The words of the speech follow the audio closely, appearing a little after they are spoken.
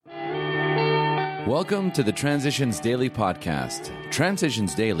Welcome to the Transitions Daily podcast.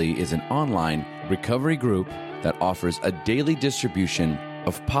 Transitions Daily is an online recovery group that offers a daily distribution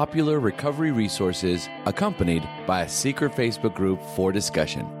of popular recovery resources accompanied by a secret Facebook group for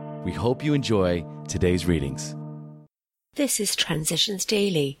discussion. We hope you enjoy today's readings. This is Transitions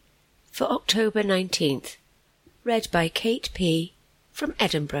Daily for October 19th, read by Kate P. from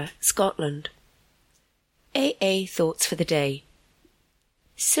Edinburgh, Scotland. AA Thoughts for the Day.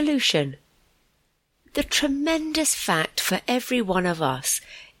 Solution. The tremendous fact for every one of us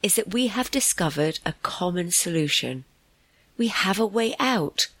is that we have discovered a common solution. We have a way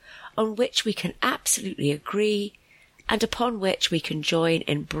out on which we can absolutely agree and upon which we can join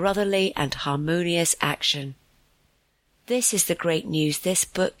in brotherly and harmonious action. This is the great news this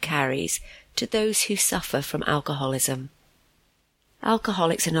book carries to those who suffer from alcoholism.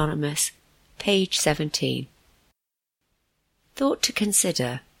 Alcoholics Anonymous, page 17. Thought to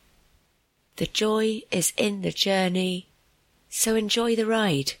consider. The joy is in the journey, so enjoy the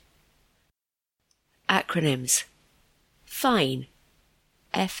ride. Acronyms. FINE,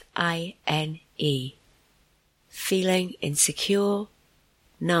 F-I-N-E. Feeling insecure,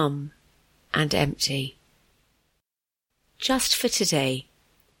 numb, and empty. Just for today.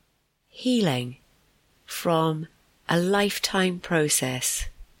 Healing from a lifetime process.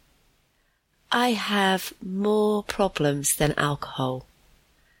 I have more problems than alcohol.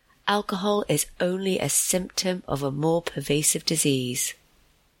 Alcohol is only a symptom of a more pervasive disease.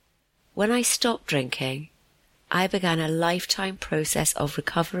 When I stopped drinking, I began a lifetime process of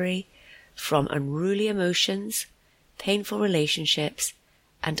recovery from unruly emotions, painful relationships,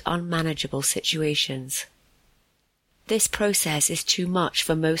 and unmanageable situations. This process is too much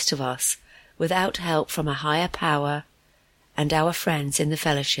for most of us without help from a higher power and our friends in the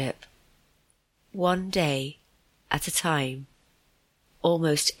fellowship. One day at a time.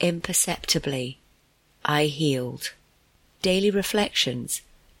 Almost imperceptibly, I healed. Daily Reflections,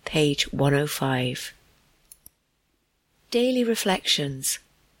 page 105. Daily Reflections.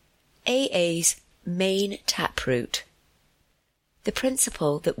 AA's main taproot. The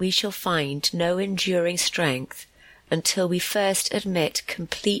principle that we shall find no enduring strength until we first admit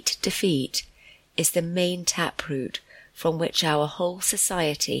complete defeat is the main taproot from which our whole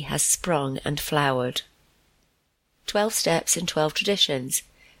society has sprung and flowered. 12 Steps in 12 Traditions,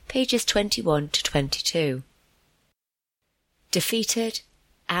 pages 21 to 22. Defeated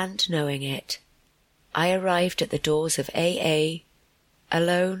and knowing it, I arrived at the doors of AA,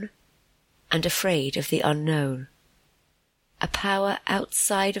 alone and afraid of the unknown. A power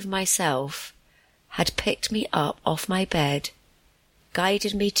outside of myself had picked me up off my bed,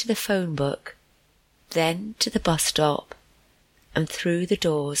 guided me to the phone book, then to the bus stop, and through the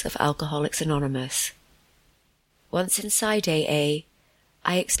doors of Alcoholics Anonymous. Once inside AA,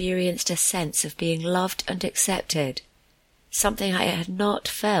 I experienced a sense of being loved and accepted, something I had not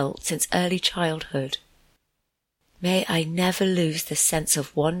felt since early childhood. May I never lose the sense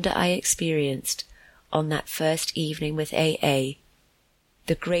of wonder I experienced on that first evening with AA,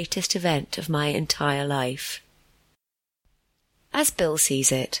 the greatest event of my entire life. As Bill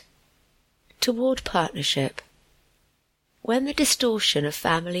sees it, toward partnership. When the distortion of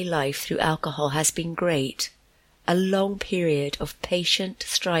family life through alcohol has been great, a long period of patient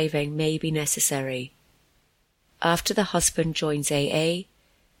striving may be necessary. After the husband joins AA,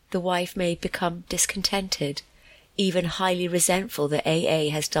 the wife may become discontented, even highly resentful that AA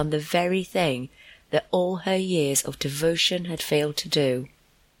has done the very thing that all her years of devotion had failed to do.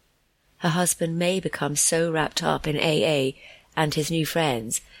 Her husband may become so wrapped up in AA and his new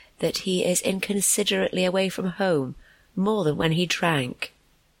friends that he is inconsiderately away from home more than when he drank.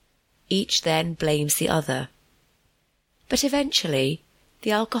 Each then blames the other. But eventually,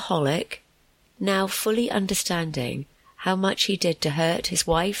 the alcoholic, now fully understanding how much he did to hurt his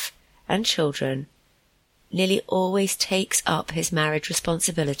wife and children, nearly always takes up his marriage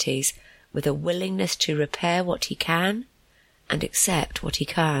responsibilities with a willingness to repair what he can and accept what he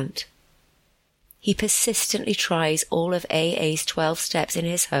can't. He persistently tries all of AA's 12 steps in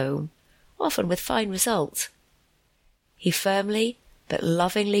his home, often with fine results. He firmly but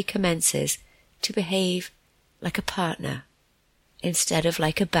lovingly commences to behave like a partner, instead of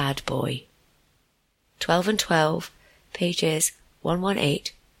like a bad boy. 12 and 12, pages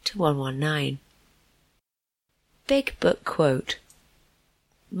 118 to 119. Big Book Quote.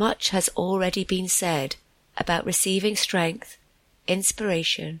 Much has already been said about receiving strength,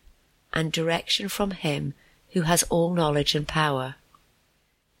 inspiration, and direction from Him who has all knowledge and power.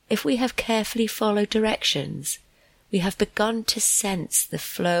 If we have carefully followed directions, we have begun to sense the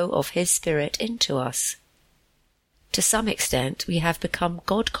flow of His Spirit into us. To some extent, we have become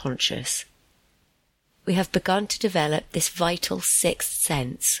God-conscious. We have begun to develop this vital sixth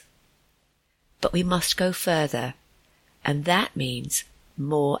sense. But we must go further, and that means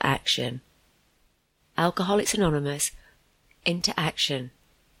more action. Alcoholics Anonymous, Into Action,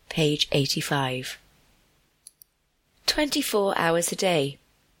 page 85. 24 hours a day.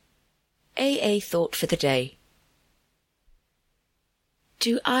 AA thought for the day.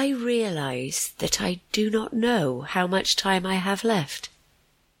 Do I realize that I do not know how much time I have left?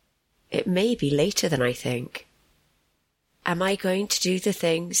 It may be later than I think. Am I going to do the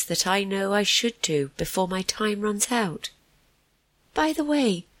things that I know I should do before my time runs out? By the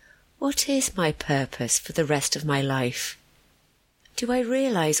way, what is my purpose for the rest of my life? Do I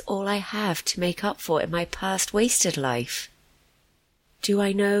realize all I have to make up for in my past wasted life? Do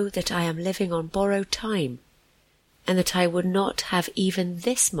I know that I am living on borrowed time, and that I would not have even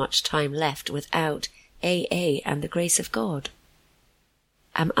this much time left without AA and the grace of God?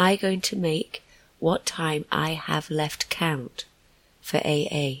 Am I going to make what time I have left count for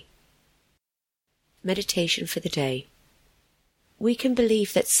AA? Meditation for the day. We can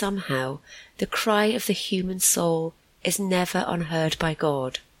believe that somehow the cry of the human soul is never unheard by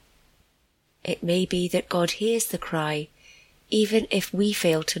God. It may be that God hears the cry, even if we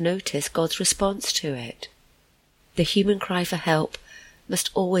fail to notice God's response to it. The human cry for help must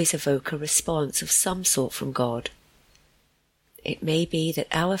always evoke a response of some sort from God. It may be that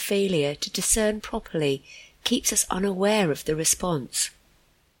our failure to discern properly keeps us unaware of the response.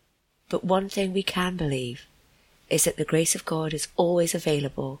 But one thing we can believe is that the grace of God is always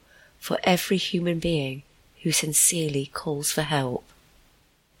available for every human being who sincerely calls for help.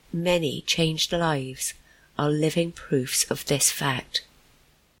 Many changed lives are living proofs of this fact.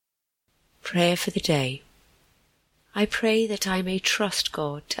 Prayer for the day. I pray that I may trust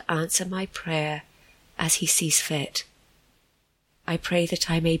God to answer my prayer as He sees fit. I pray that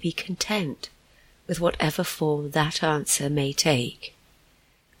I may be content with whatever form that answer may take.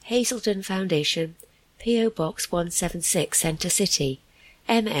 Hazelden Foundation, P.O. Box 176, Centre City,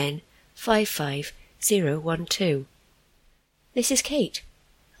 MN 55012. This is Kate,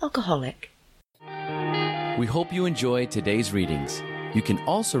 alcoholic. We hope you enjoyed today's readings. You can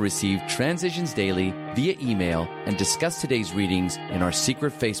also receive Transitions Daily via email and discuss today's readings in our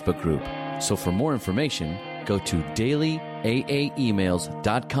secret Facebook group. So for more information, go to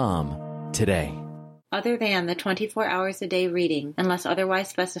dailyaaemails.com today. Other than the 24 hours a day reading, unless otherwise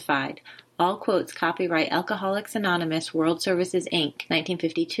specified, all quotes copyright Alcoholics Anonymous World Services, Inc.,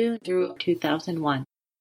 1952 through 2001.